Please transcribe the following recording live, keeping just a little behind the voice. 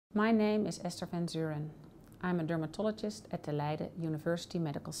My name is Esther van Zuuren. I'm a dermatologist at the Leiden University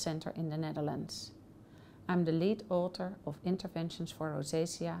Medical Center in the Netherlands. I'm the lead author of Interventions for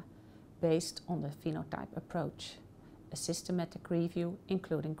Rosacea based on the phenotype approach, a systematic review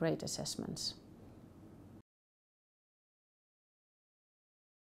including grade assessments.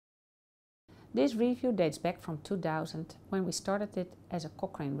 This review dates back from 2000 when we started it as a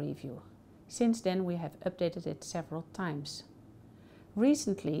Cochrane review. Since then we have updated it several times.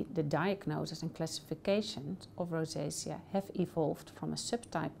 Recently, the diagnosis and classification of rosacea have evolved from a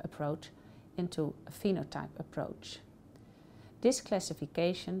subtype approach into a phenotype approach. This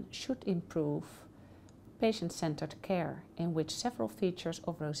classification should improve patient-centered care in which several features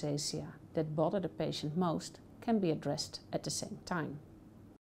of rosacea that bother the patient most can be addressed at the same time.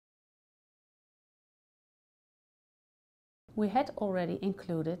 We had already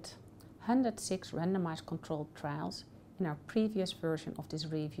included 106 randomized controlled trials in our previous version of this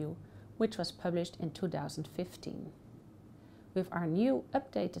review, which was published in 2015. With our new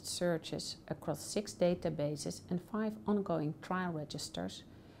updated searches across 6 databases and 5 ongoing trial registers,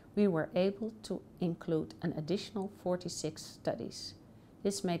 we were able to include an additional 46 studies.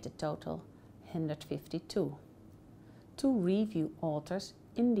 This made the total 152. 2 review authors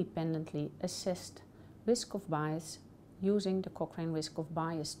independently assessed risk of bias using the Cochrane Risk of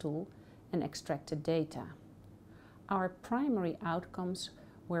Bias tool and extracted data. Our primary outcomes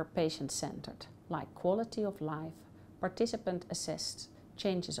were patient-centered, like quality of life, participant-assessed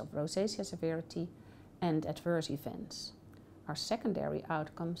changes of rosacea severity, and adverse events. Our secondary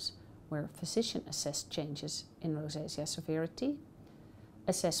outcomes were physician-assessed changes in rosacea severity,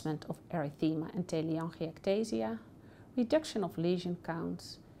 assessment of erythema and telangiectasia, reduction of lesion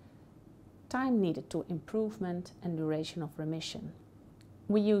counts, time needed to improvement, and duration of remission.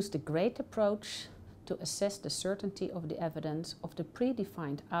 We used the grade approach to assess the certainty of the evidence of the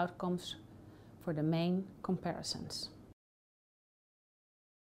predefined outcomes for the main comparisons.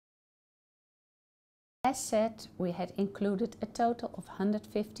 As said, we had included a total of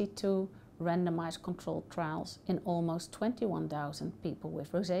 152 randomized controlled trials in almost 21,000 people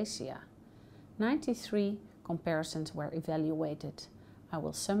with rosacea. 93 comparisons were evaluated. I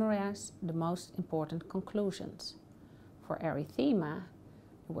will summarize the most important conclusions. For erythema,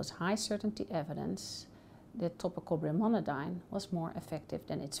 there was high certainty evidence that topical brimonidine was more effective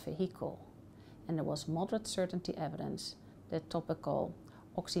than its vehicle, and there was moderate certainty evidence that topical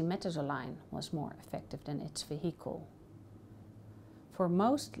oxymetazoline was more effective than its vehicle. For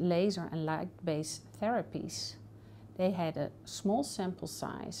most laser and light-based therapies, they had a small sample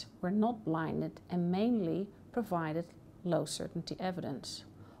size, were not blinded, and mainly provided low certainty evidence,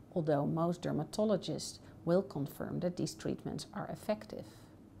 although most dermatologists will confirm that these treatments are effective.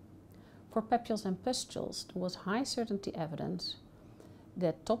 For papules and pustules, there was high certainty evidence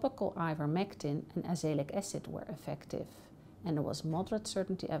that topical ivermectin and azelaic acid were effective, and there was moderate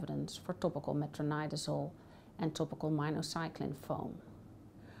certainty evidence for topical metronidazole and topical minocycline foam.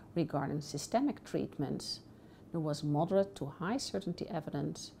 Regarding systemic treatments, there was moderate to high certainty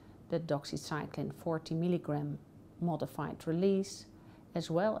evidence that doxycycline 40 mg modified release,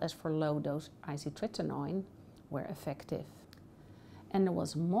 as well as for low-dose isotretinoin, were effective. And there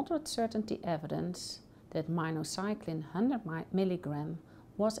was moderate certainty evidence that minocycline 100 mg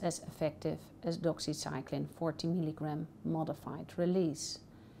was as effective as doxycycline 40 mg modified release.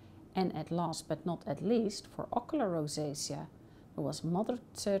 And at last but not at least, for ocular rosacea, there was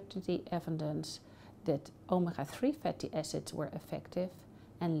moderate certainty evidence that omega-3 fatty acids were effective,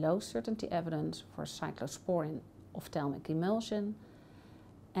 and low certainty evidence for cyclosporin ophthalmic emulsion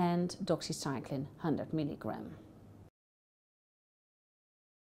and doxycycline 100 mg.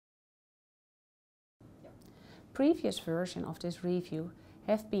 Previous versions of this review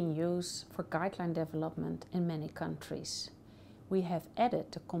have been used for guideline development in many countries. We have added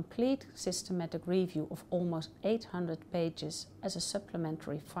a complete systematic review of almost 800 pages as a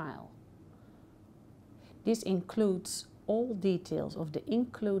supplementary file. This includes all details of the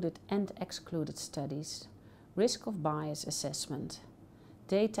included and excluded studies, risk of bias assessment,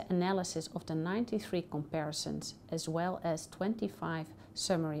 data analysis of the 93 comparisons, as well as 25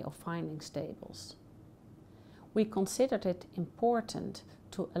 summary of findings tables. We considered it important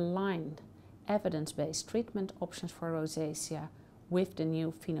to align evidence-based treatment options for rosacea with the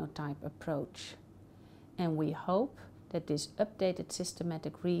new phenotype approach. And we hope that this updated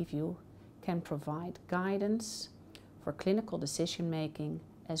systematic review can provide guidance for clinical decision-making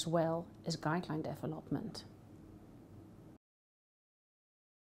as well as guideline development.